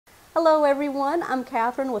Hello everyone, I'm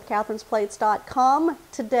Catherine with catherinesplates.com.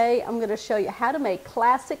 Today I'm going to show you how to make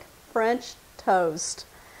classic French toast.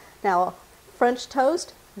 Now, French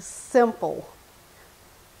toast is simple.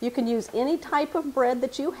 You can use any type of bread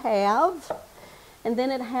that you have, and then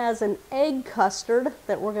it has an egg custard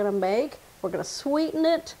that we're going to make. We're going to sweeten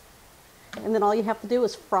it, and then all you have to do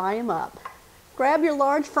is fry them up. Grab your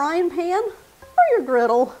large frying pan or your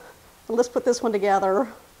griddle, and let's put this one together.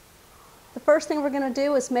 The first thing we're going to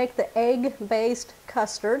do is make the egg-based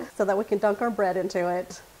custard so that we can dunk our bread into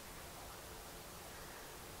it.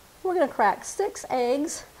 We're going to crack 6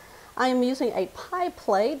 eggs. I am using a pie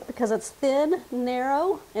plate because it's thin,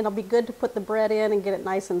 narrow, and it'll be good to put the bread in and get it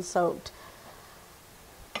nice and soaked.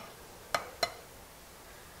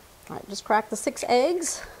 All right, just crack the 6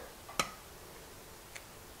 eggs.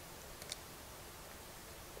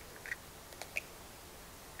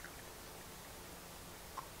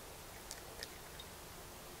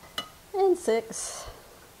 And 6.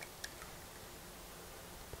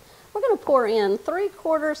 We're going to pour in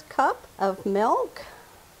 3/4 cup of milk.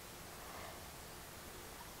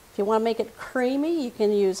 If you want to make it creamy, you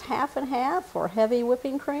can use half and half or heavy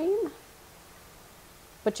whipping cream,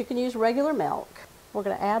 but you can use regular milk. We're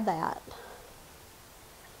going to add that.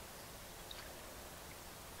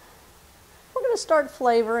 We're going to start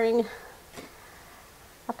flavoring.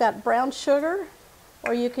 I've got brown sugar,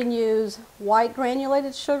 or you can use white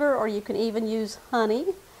granulated sugar, or you can even use honey.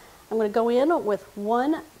 I'm going to go in with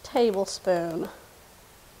 1 tablespoon.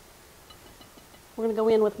 We're going to go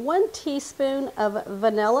in with 1 teaspoon of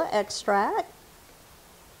vanilla extract,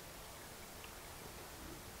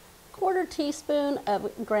 1/4 teaspoon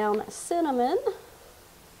of ground cinnamon.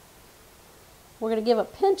 We're going to give a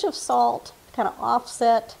pinch of salt to kind of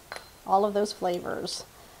offset all of those flavors.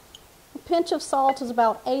 A pinch of salt is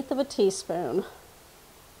about 1/8 of a teaspoon.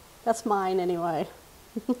 That's mine anyway.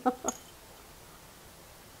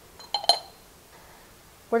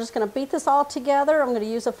 We're just going to beat this all together. I'm going to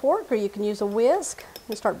use a fork, or you can use a whisk.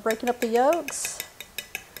 And start breaking up the yolks.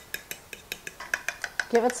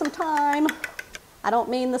 Give it some time. I don't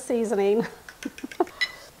mean the seasoning.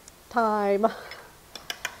 Time.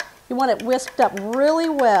 You want it whisked up really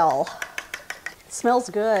well. It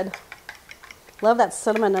smells good. Love that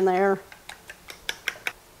cinnamon in there.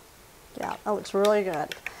 Yeah, that looks really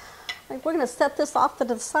good. We're going to set this off to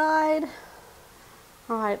the side.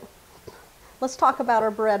 All right, let's talk about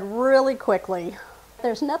our bread really quickly.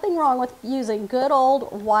 There's nothing wrong with using good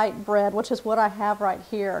old white bread, which is what I have right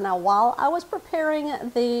here. Now, while I was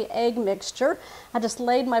preparing the egg mixture, I just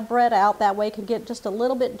laid my bread out. That way it can get just a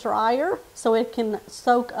little bit drier so it can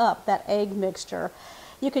soak up that egg mixture.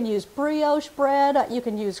 You can use brioche bread, you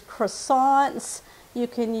can use croissants, you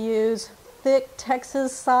can use thick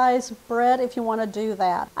Texas size bread if you want to do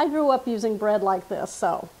that. I grew up using bread like this,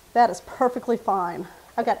 so that is perfectly fine.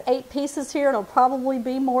 I've got 8 pieces here, and it'll probably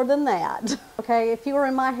be more than that. Okay, if you were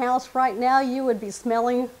in my house right now, you would be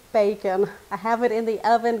smelling bacon. I have it in the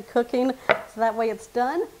oven cooking, so that way it's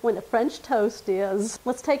done when the French toast is.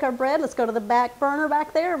 Let's take our bread, let's go to the back burner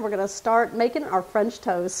back there, and we're going to start making our French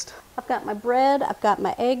toast. I've got my bread, I've got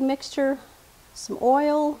my egg mixture, some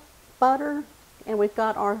oil, butter, and we've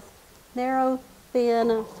got our narrow,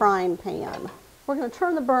 thin frying pan. We're going to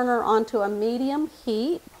turn the burner onto a medium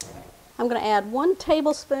heat. I'm going to add 1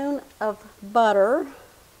 tablespoon of butter.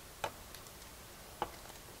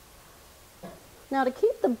 Now, to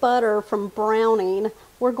keep the butter from browning,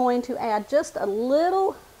 we're going to add just a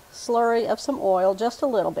little slurry of some oil, just a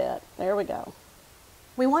little bit. There we go.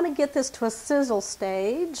 We want to get this to a sizzle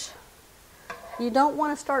stage. You don't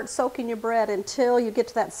want to start soaking your bread until you get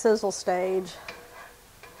to that sizzle stage.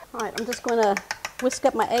 All right, I'm just going to whisk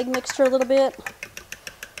up my egg mixture a little bit.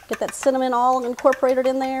 Get that cinnamon all incorporated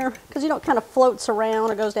in there, because you know it kind of floats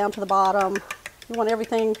around or goes down to the bottom. You want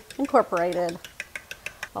everything incorporated.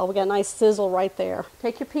 Oh, we got a nice sizzle right there.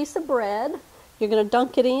 Take your piece of bread. You're going to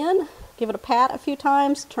dunk it in, give it a pat a few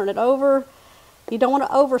times, turn it over. You don't want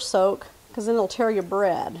to over soak, because then it'll tear your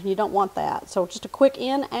bread. You don't want that. So just a quick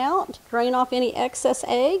in, out, drain off any excess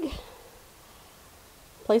egg,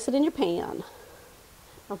 place it in your pan.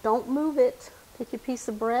 Now don't move it. Take your piece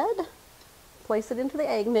of bread, place it into the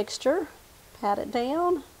egg mixture, pat it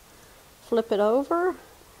down, flip it over.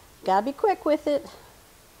 Gotta be quick with it.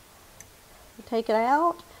 Take it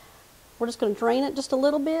out. We're just going to drain it just a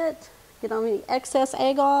little bit, get any excess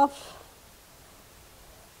egg off,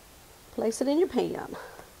 place it in your pan.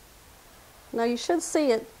 Now you should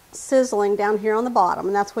see it sizzling down here on the bottom,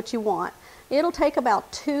 and that's what you want. It'll take about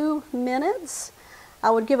 2 minutes. I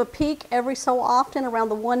would give a peek every so often around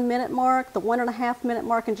the 1 minute mark, the 1.5 minute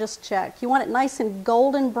mark, and just check. You want it nice and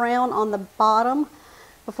golden brown on the bottom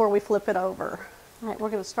before we flip it over. All right, we're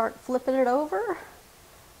going to start flipping it over.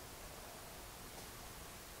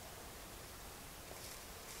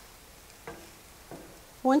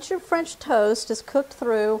 Once your French toast is cooked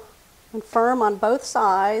through and firm on both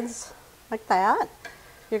sides, like that,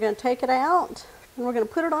 you're going to take it out and we're going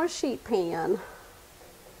to put it on a sheet pan.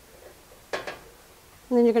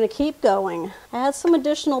 And then you're going to keep going. Add some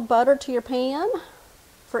additional butter to your pan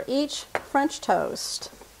for each French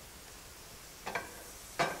toast.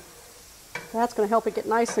 That's going to help it get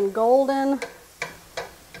nice and golden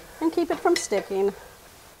and keep it from sticking.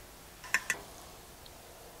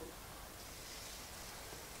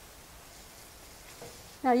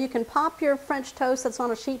 Now you can pop your French toast that's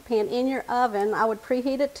on a sheet pan in your oven. I would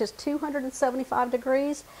preheat it to 275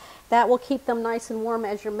 degrees. That will keep them nice and warm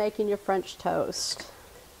as you're making your French toast.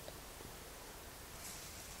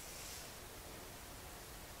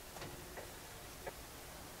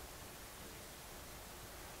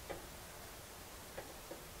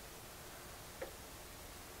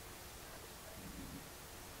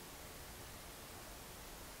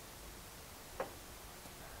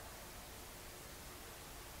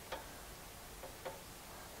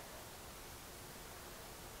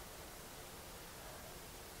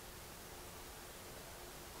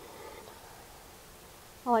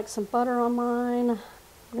 I like some butter on mine. I'm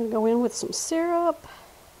going to go in with some syrup,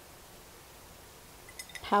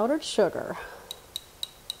 powdered sugar,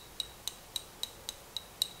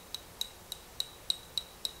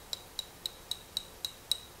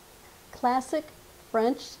 classic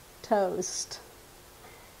French toast.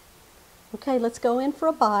 Okay, let's go in for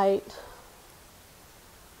a bite.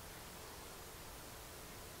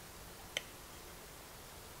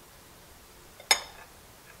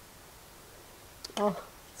 Oh,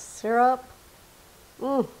 syrup.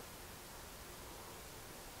 Mmm.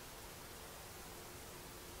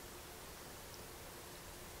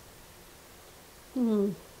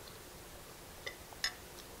 Mmm.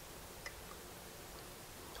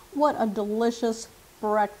 What a delicious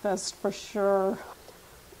breakfast for sure.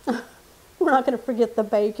 We're not going to forget the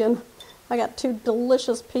bacon. I got 2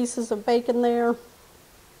 delicious pieces of bacon there.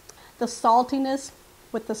 The saltiness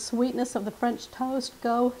with the sweetness of the French toast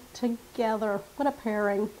go together. What a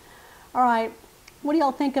pairing. All right, what do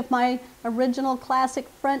y'all think of my original classic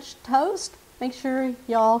French toast? Make sure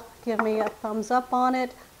y'all give me a thumbs up on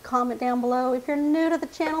it. Comment down below. If you're new to the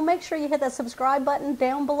channel, make sure you hit that subscribe button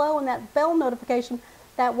down below and that bell notification.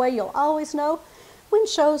 That way you'll always know when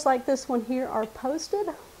shows like this one here are posted.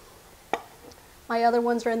 My other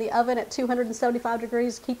ones are in the oven at 275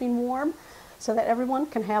 degrees, keeping warm, so that everyone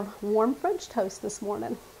can have warm French toast this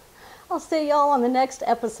morning. I'll see y'all on the next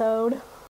episode.